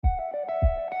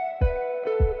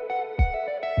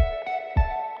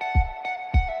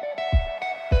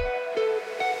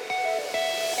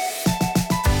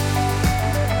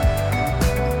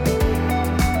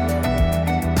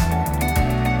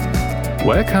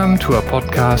Welcome to our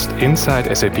podcast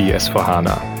Inside SAP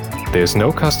S4HANA. There's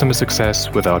no customer success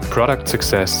without product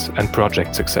success and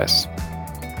project success.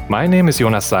 My name is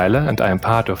Jonas Seiler and I am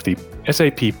part of the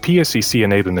SAP PSCC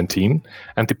enablement team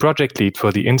and the project lead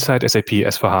for the Inside SAP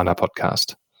S4HANA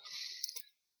podcast.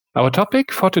 Our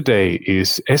topic for today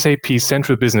is SAP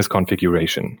Central Business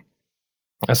Configuration.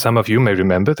 As some of you may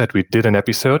remember that we did an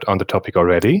episode on the topic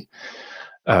already,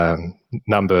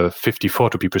 number 54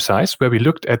 to be precise, where we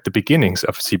looked at the beginnings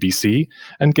of CBC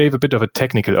and gave a bit of a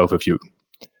technical overview.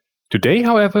 Today,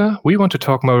 however, we want to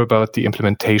talk more about the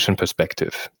implementation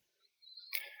perspective.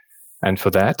 And for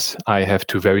that, I have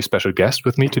two very special guests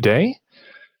with me today.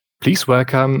 Please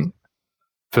welcome,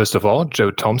 first of all,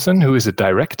 Joe Thompson, who is a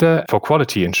Director for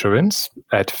Quality Assurance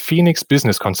at Phoenix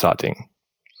Business Consulting.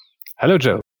 Hello,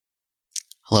 Joe.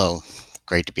 Hello.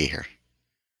 Great to be here.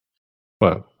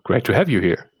 Well, great to have you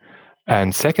here.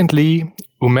 And secondly,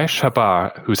 Umesh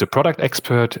Habar, who's a product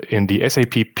expert in the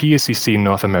SAP PSCC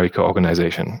North America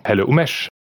organization. Hello, Umesh.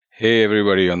 Hey,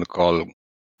 everybody on the call.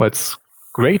 Well, it's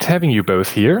great having you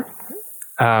both here.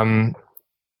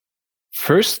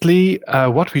 Firstly,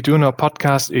 what we do in our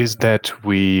podcast is that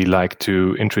we like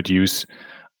to introduce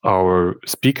our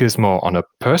speakers more on a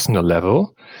personal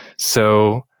level.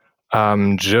 So,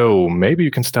 Joe, maybe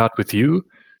you can start with you.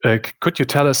 Could you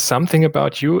tell us something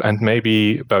about you and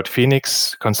maybe about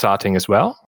Phoenix Consulting as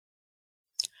well?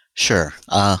 Sure.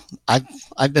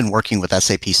 I've been working with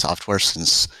SAP software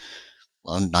since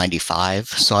 95,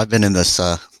 so I've been in this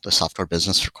the software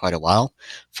business for quite a while.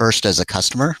 First as a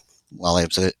customer, while I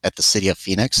was at the city of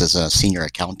Phoenix as a senior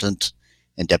accountant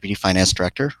and deputy finance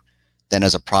director, then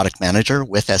as a product manager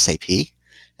with SAP,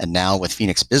 and now with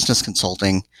Phoenix Business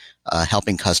Consulting,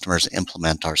 helping customers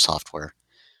implement our software.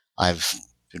 I've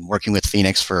been working with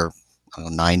Phoenix for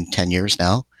 9-10 years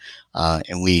now,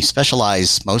 and we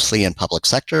specialize mostly in public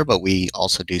sector, but we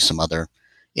also do some other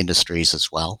industries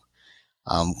as well.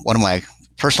 One of my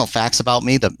personal facts about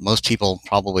me that most people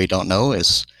probably don't know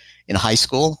is in high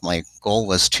school, my goal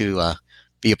was to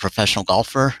be a professional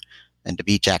golfer and to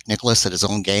beat Jack Nicklaus at his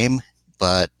own game,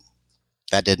 but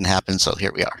that didn't happen, so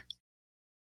here we are.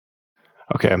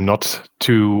 Okay, I'm not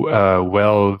too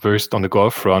well versed on the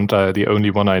golf front. The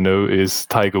only one I know is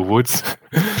Tiger Woods.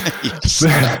 Yes.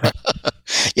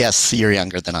 Yes, you're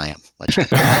younger than I am.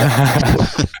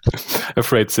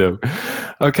 Afraid so.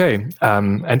 Okay,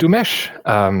 and Umesh,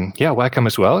 welcome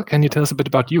as well. Can you tell us a bit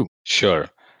about you? Sure.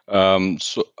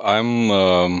 So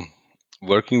I'm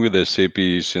working with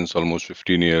SAP since almost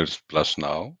 15 years plus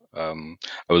now. I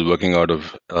was working out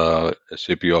of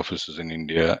SAP offices in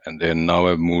India, and then now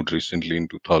I've moved recently in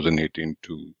 2018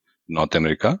 to North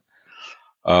America.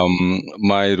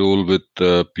 My role with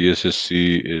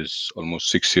PSSC is almost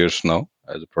 6 years now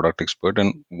as a product expert.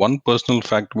 And one personal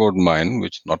fact about mine,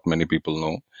 which not many people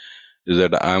know, is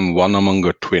that I'm one among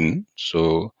a twin.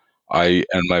 So I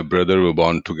and my brother were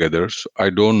born together. So I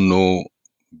don't know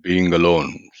being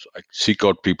alone. So I seek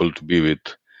out people to be with.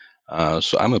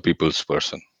 So I'm a people's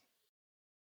person.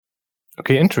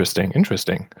 Okay, interesting.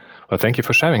 Well, thank you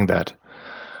for sharing that.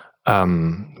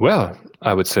 Well,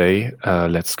 I would say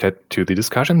let's get to the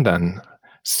discussion then.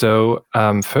 So,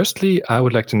 firstly, I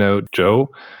would like to know,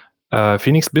 Joe,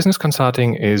 Phoenix Business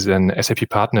Consulting is an SAP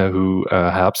partner who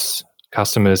helps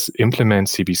customers implement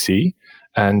CBC,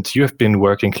 and you have been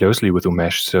working closely with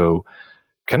Umesh. So,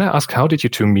 can I ask, how did you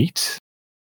two meet?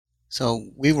 So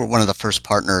we were one of the first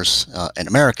partners in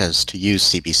Americas to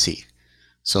use CBC.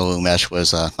 So Umesh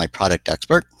was my product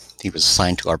expert. He was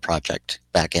assigned to our project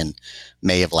back in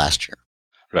May of last year.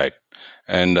 Right.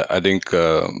 And I think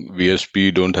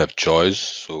VSP don't have choice.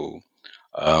 So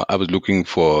I was looking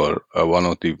for one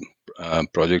of the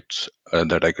projects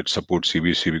that I could support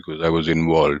CBC because I was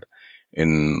involved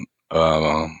in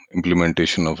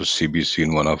implementation of a CBC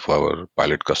in one of our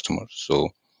pilot customers. So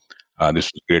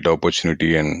this was a great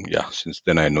opportunity. And since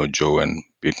then I know Joe and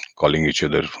been calling each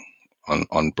other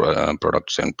on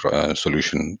products and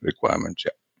solution requirements.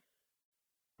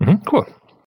 Cool.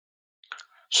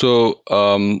 So,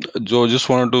 Joe, just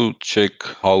wanted to check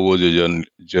how was your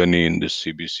journey in this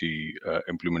CBC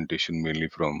implementation, mainly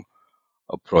from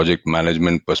a project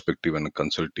management perspective and a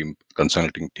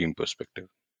consulting team perspective.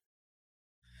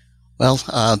 Well,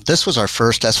 this was our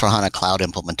first S4HANA Cloud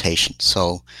implementation,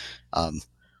 so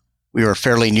we were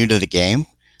fairly new to the game.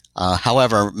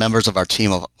 However, members of our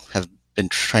team have been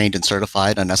trained and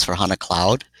certified on S4HANA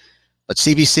Cloud, but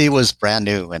CBC was brand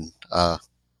new and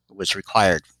was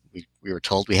required. We were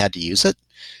told we had to use it,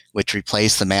 which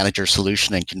replaced the manager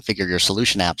solution and configure your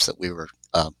solution apps that we were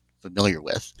familiar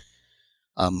with.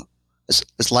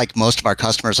 It's like most of our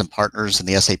customers and partners in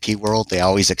the SAP world, they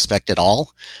always expect it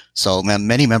all. So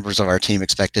many members of our team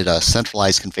expected a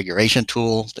centralized configuration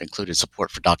tool that included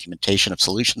support for documentation of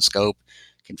solution scope,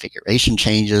 configuration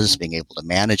changes, being able to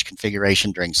manage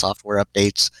configuration during software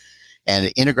updates,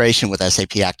 and integration with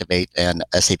SAP Activate and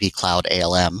SAP Cloud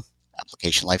ALM,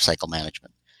 Application Lifecycle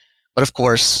Management. But of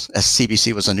course,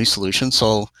 CBC was a new solution,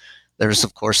 so there's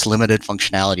of course limited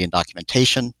functionality and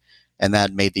documentation, and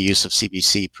that made the use of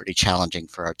CBC pretty challenging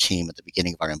for our team at the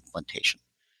beginning of our implementation.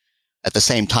 At the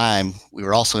same time, we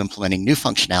were also implementing new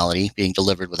functionality being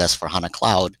delivered with S/4HANA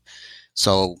Cloud.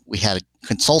 So we had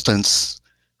consultants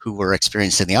who were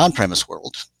experienced in the on-premise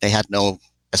world. They had no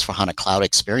S/4HANA Cloud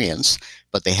experience,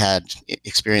 but they had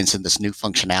experience in this new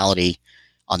functionality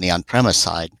on the on-premise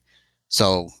side.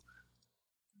 So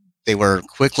they were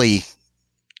quickly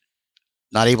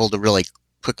not able to really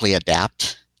quickly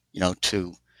adapt,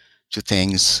 to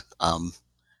things,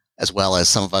 as well as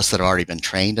some of us that had already been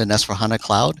trained in S/4HANA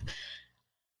Cloud.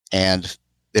 And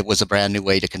it was a brand new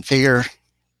way to configure.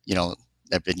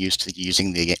 They've been used to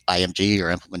using the IMG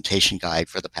or implementation guide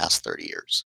for the past 30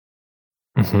 years.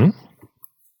 Mm-hmm.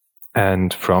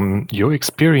 And from your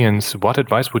experience, what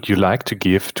advice would you like to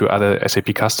give to other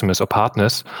SAP customers or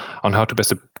partners on how to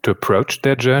best to approach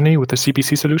their journey with the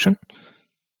CBC solution?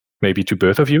 Maybe to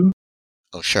both of you?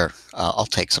 Oh, sure. I'll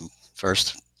take some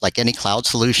first. Like any cloud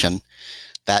solution,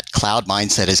 that cloud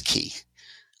mindset is key.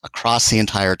 Across the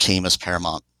entire team is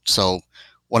paramount. So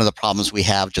one of the problems we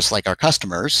have, just like our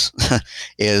customers,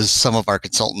 is some of our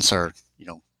consultants are,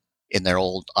 in their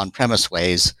old on-premise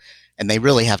ways, and they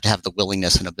really have to have the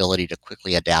willingness and ability to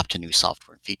quickly adapt to new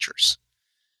software and features.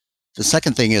 The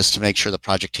second thing is to make sure the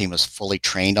project team is fully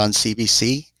trained on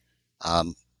CBC.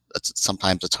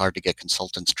 Sometimes it's hard to get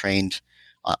consultants trained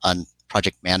on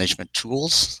project management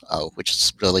tools, which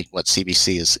is really what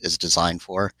CBC is designed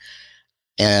for.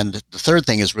 And the third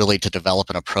thing is really to develop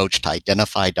an approach to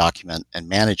identify, document, and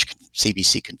manage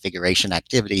CBC configuration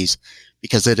activities,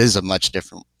 because it is a much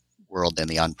different world than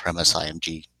the on-premise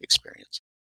IMG experience.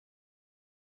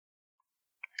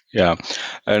 Yeah,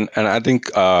 and I think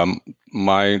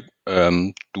my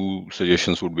two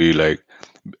suggestions would be like,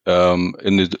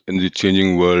 in the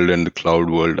changing world and the cloud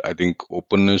world, I think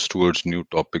openness towards new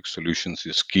topic solutions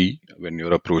is key when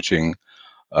you're approaching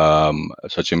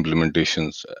such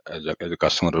implementations as a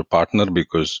customer or partner,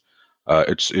 because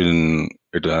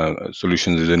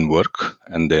solutions is in work,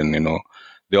 and then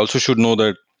they also should know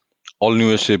that all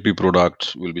new SAP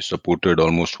products will be supported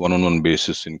almost one-on-one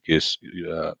basis in case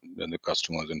when the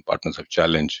customers and partners have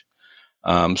challenge.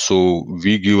 So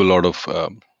we give a lot of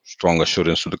strong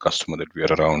assurance to the customer that we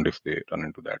are around if they run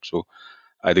into that. So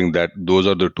I think that those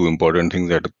are the two important things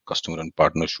that a customer and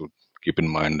partner should keep in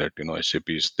mind, that SAP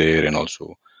is there, and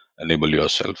also enable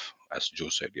yourself, as Joe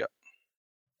said. Yeah.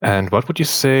 And what would you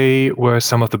say were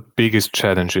some of the biggest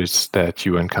challenges that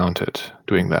you encountered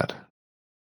doing that?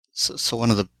 So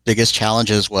one of the biggest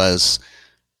challenges was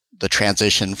the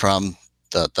transition from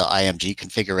the IMG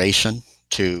configuration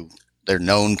to their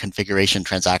known configuration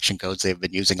transaction codes they've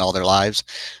been using all their lives,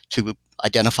 to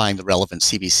identifying the relevant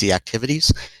CBC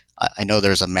activities. I know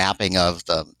there's a mapping of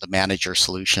the manager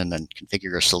solution and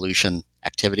configure solution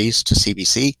activities to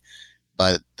CBC,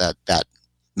 but that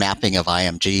mapping of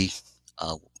IMG,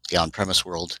 the on-premise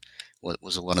world,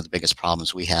 was one of the biggest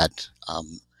problems we had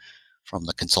from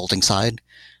the consulting side.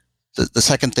 The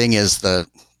second thing is the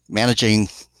managing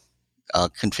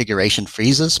configuration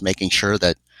freezes, making sure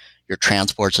that your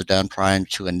transports are done prior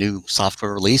to a new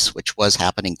software release, which was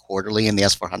happening quarterly in the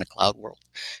S/4HANA Cloud world.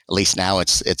 At least now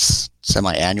it's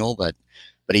semi-annual, but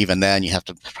even then you have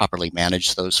to properly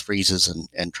manage those freezes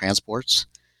and transports.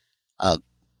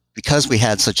 Because we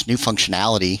had such new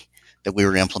functionality that we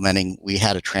were implementing, we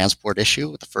had a transport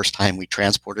issue the first time we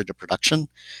transported to production,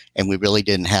 and we really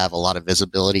didn't have a lot of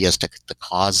visibility as to the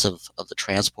cause of the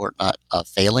transport not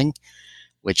failing,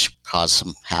 which caused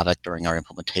some havoc during our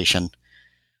implementation.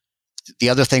 The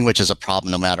other thing, which is a problem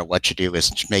no matter what you do,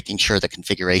 is making sure the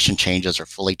configuration changes are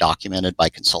fully documented by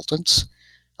consultants.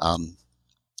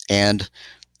 And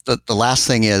the last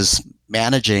thing is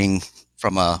managing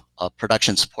from a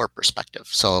production support perspective.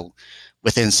 So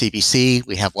within CBC,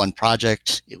 we have one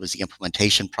project. It was the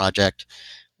implementation project.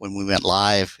 When we went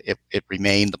live, it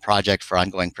remained the project for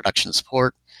ongoing production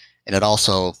support, and it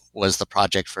also was the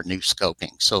project for new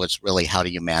scoping. So it's really, how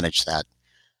do you manage that,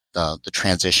 the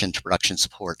transition to production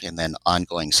support and then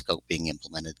ongoing scope being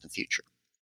implemented in the future.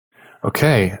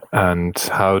 Okay, and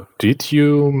how did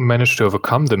you manage to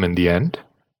overcome them in the end?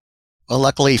 Well,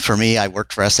 luckily for me, I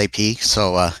worked for SAP,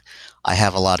 so I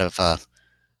have a lot of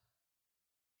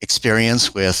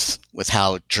experience with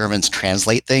how Germans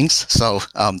translate things. So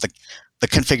the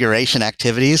configuration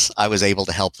activities, I was able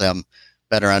to help them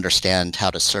better understand how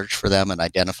to search for them and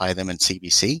identify them in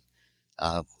CBC.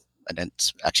 And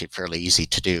it's actually fairly easy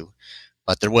to do.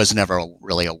 But there was never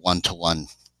really a one-to-one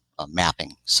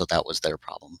mapping, so that was their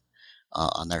problem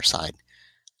on their side.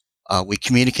 We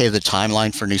communicated the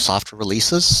timeline for new software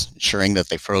releases, ensuring that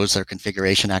they froze their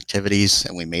configuration activities,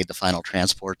 and we made the final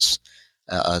transports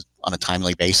on a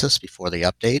timely basis before the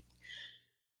update.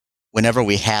 Whenever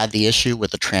we had the issue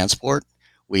with the transport,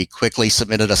 we quickly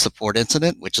submitted a support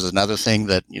incident, which is another thing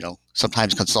that,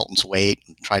 sometimes consultants wait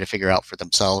and try to figure out for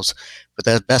themselves. But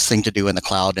the best thing to do in the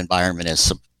cloud environment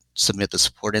is submit the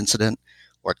support incident,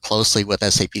 work closely with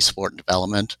SAP Support and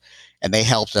Development, and they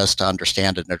helped us to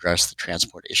understand and address the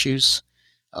transport issues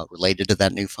related to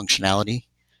that new functionality.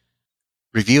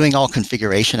 Reviewing all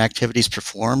configuration activities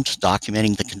performed,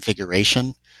 documenting the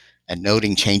configuration, and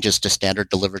noting changes to standard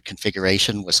delivered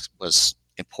configuration was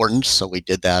important. So we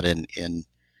did that in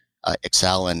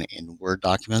Excel and in Word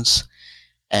documents.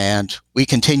 And we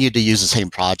continued to use the same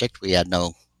project. We had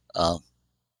no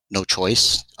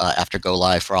choice after go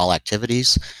live for all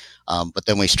activities. But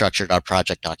then we structured our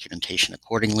project documentation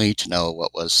accordingly to know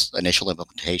what was initial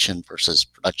implementation versus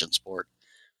production support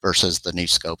versus the new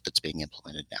scope that's being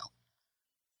implemented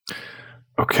now.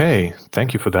 Okay,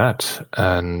 thank you for that.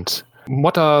 And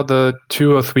what are the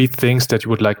 2 or 3 things that you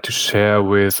would like to share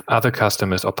with other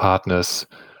customers or partners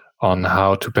on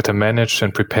how to better manage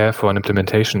and prepare for an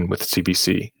implementation with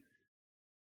CBC?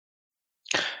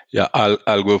 Yeah,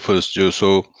 I'll go first, Joe.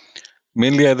 So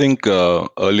mainly, I think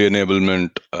early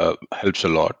enablement helps a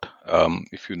lot.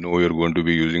 If you know you're going to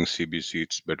be using CBC,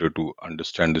 it's better to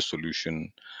understand the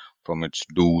solution from its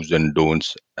do's and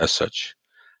don'ts as such,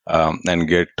 and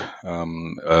get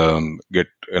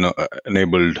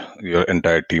enabled your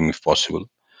entire team if possible.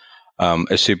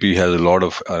 SAP has a lot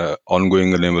of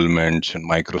ongoing enablements and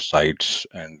microsites,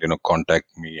 and contact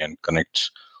me and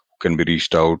connects who can be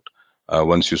reached out.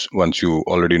 Once you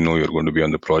already know you're going to be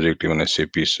on the project, even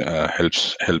SAP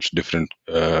helps different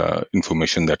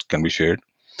information that can be shared.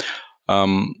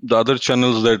 The other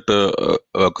channels that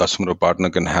a customer or partner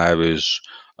can have is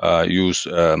use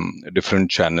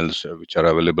different channels which are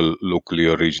available locally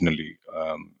or regionally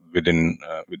within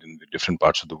the different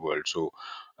parts of the world. So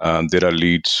there are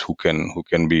leads who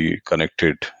can be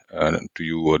connected to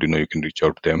you, or you can reach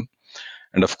out to them.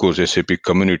 And of course, SAP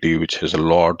community, which has a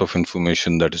lot of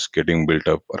information that is getting built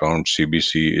up around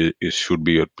CBC, should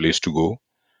be a place to go.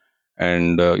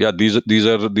 And these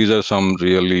are some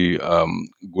really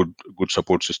good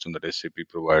support system that SAP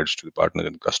provides to the partners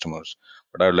and customers.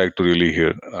 But I'd like to really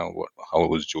hear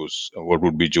what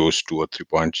would be Joe's 2 or 3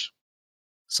 points.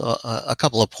 So a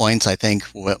couple of points I think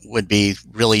would be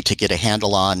really to get a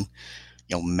handle on,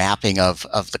 mapping of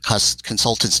the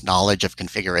consultant's knowledge of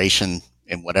configuration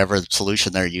in whatever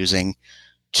solution they're using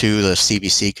to the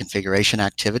CBC configuration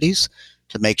activities,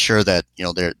 to make sure that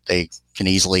they can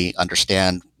easily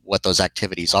understand what those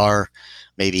activities are,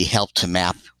 maybe help to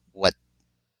map what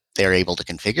they're able to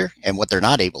configure and what they're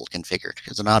not able to configure,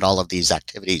 because not all of these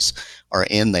activities are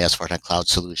in the S/4HANA Cloud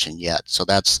solution yet. So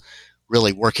that's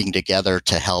really working together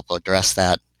to help address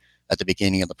that at the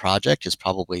beginning of the project is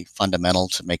probably fundamental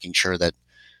to making sure that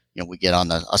we get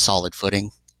on a solid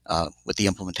footing with the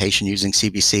implementation using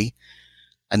CBC.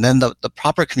 And then the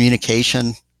proper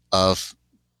communication of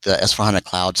the S/4HANA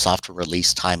Cloud software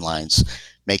release timelines,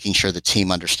 making sure the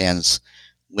team understands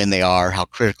when they are, how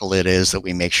critical it is that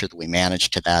we make sure that we manage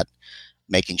to that,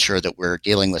 making sure that we're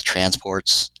dealing with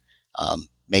transports,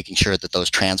 making sure that those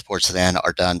transports then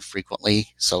are done frequently.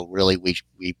 So really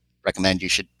we recommend you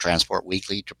should transport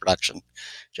weekly to production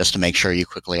just to make sure you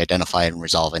quickly identify and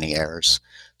resolve any errors.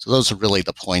 So those are really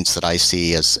the points that I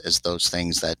see as those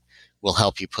things that will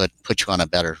help you put you on a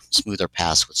better, smoother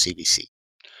path with CBC.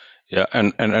 Yeah,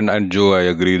 and Joe, I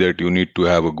agree that you need to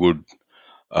have a good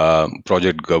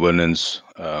project governance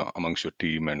amongst your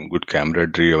team and good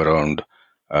camaraderie around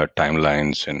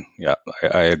timelines. And yeah,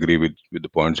 I agree with the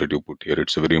points that you put here.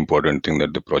 It's a very important thing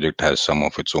that the project has some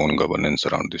of its own governance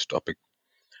around this topic.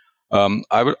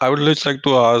 I would just like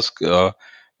to ask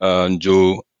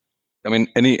Joe, I mean,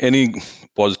 any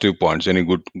positive points, any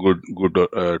good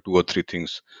 2 or 3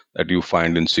 things that you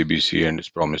find in CBC and is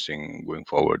promising going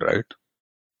forward, right?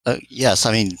 Yes,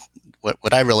 I mean,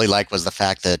 what I really liked was the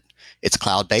fact that it's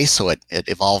cloud-based, so it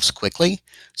evolves quickly.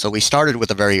 So we started with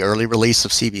a very early release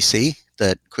of CBC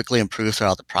that quickly improved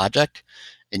throughout the project.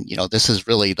 And this is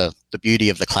really the beauty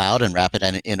of the cloud and rapid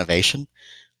innovation.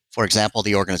 For example,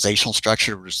 the organizational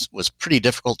structure was pretty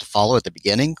difficult to follow at the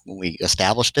beginning when we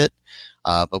established it,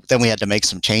 but then we had to make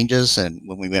some changes, and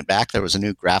when we went back, there was a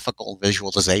new graphical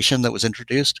visualization that was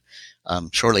introduced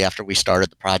shortly after we started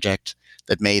the project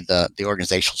that made the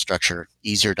organizational structure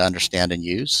easier to understand and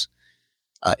use.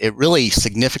 It really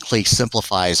significantly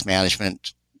simplifies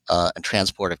management and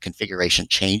transport of configuration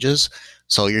changes.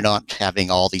 So you're not having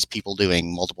all these people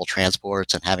doing multiple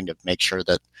transports and having to make sure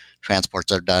that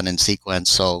transports are done in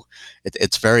sequence. So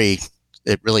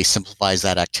it really simplifies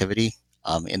that activity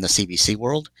in the CBC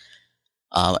world.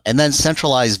 And then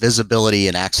centralized visibility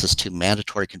and access to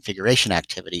mandatory configuration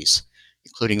activities,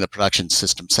 including the production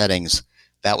system settings.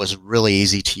 That was really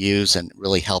easy to use and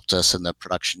really helped us in the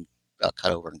production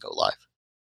cutover and go live.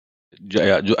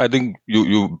 Yeah, I think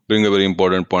you bring a very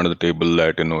important point to the table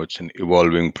that it's an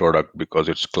evolving product because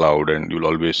it's cloud, and you'll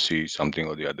always see something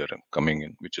or the other coming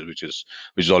in, which is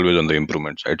always on the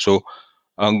improvement side. So,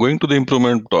 going to the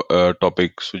improvement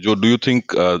topic, so Joe, do you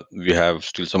think we have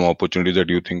still some opportunities that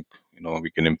you think we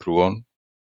can improve on?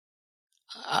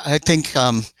 I think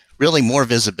really more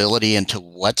visibility into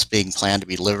what's being planned to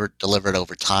be delivered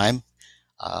over time.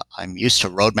 I'm used to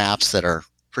roadmaps that are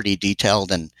pretty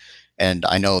detailed, and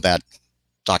I know that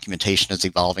documentation is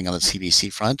evolving on the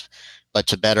CBC front, but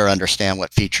to better understand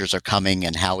what features are coming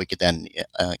and how we could then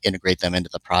integrate them into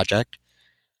the project.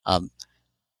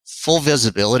 Full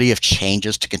visibility of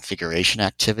changes to configuration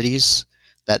activities.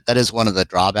 That is one of the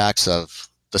drawbacks of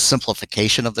the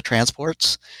simplification of the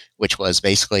transports, which was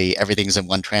basically everything's in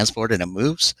one transport and it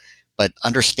moves. But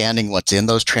understanding what's in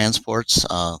those transports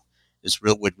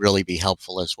would really be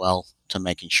helpful as well to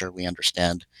making sure we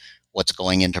understand what's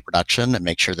going into production and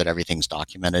make sure that everything's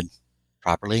documented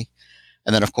properly.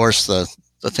 And then, of course, the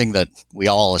thing that we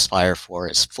all aspire for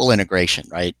is full integration,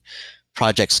 right?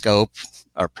 Project scope,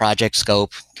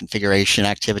 configuration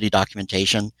activity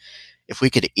documentation. If we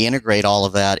could integrate all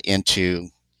of that into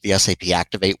the SAP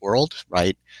Activate world,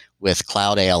 right, with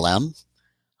Cloud ALM,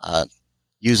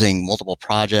 using multiple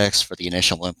projects for the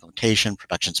initial implementation,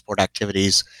 production support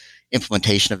activities,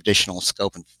 implementation of additional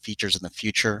scope and features in the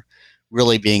future,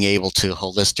 really being able to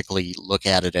holistically look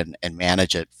at it and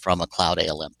manage it from a Cloud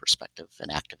ALM perspective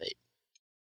and Activate.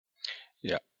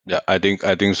 Yeah, I think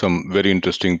some very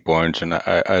interesting points, and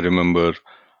I remember,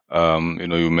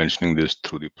 you mentioning this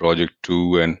through the project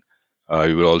too, and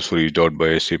you were also reached out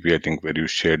by SAP, I think, where you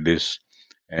shared this,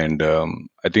 and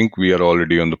I think we are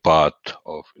already on the path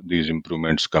of these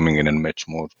improvements coming in and much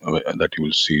more that you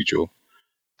will see, Joe.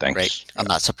 Thanks. Great. I'm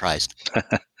not surprised.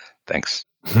 Thanks.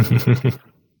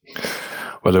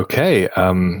 Well, okay.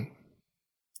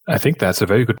 I think that's a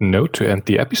very good note to end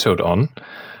the episode on.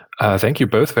 Thank you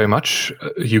both very much.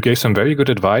 You gave some very good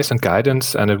advice and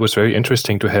guidance, and it was very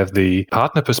interesting to have the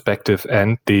partner perspective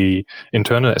and the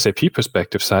internal SAP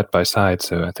perspective side by side.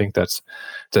 So I think that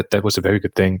was a very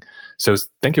good thing. So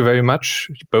thank you very much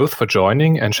both for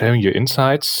joining and sharing your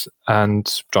insights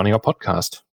and joining our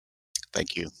podcast.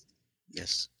 Thank you.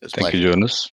 Yes. Thank you,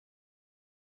 Jonas.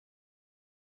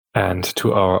 And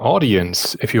to our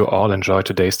audience, if you all enjoyed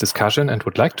today's discussion and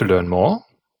would like to learn more,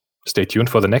 stay tuned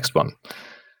for the next one.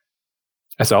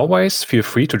 As always, feel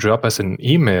free to drop us an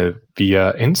email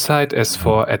via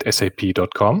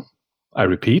insightsfor@sap.com. I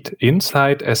repeat,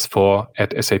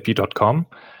 insightsfor@sap.com,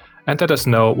 and let us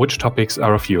know which topics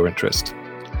are of your interest.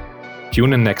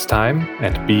 Tune in next time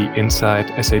and be inside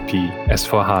SAP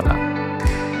S4HANA.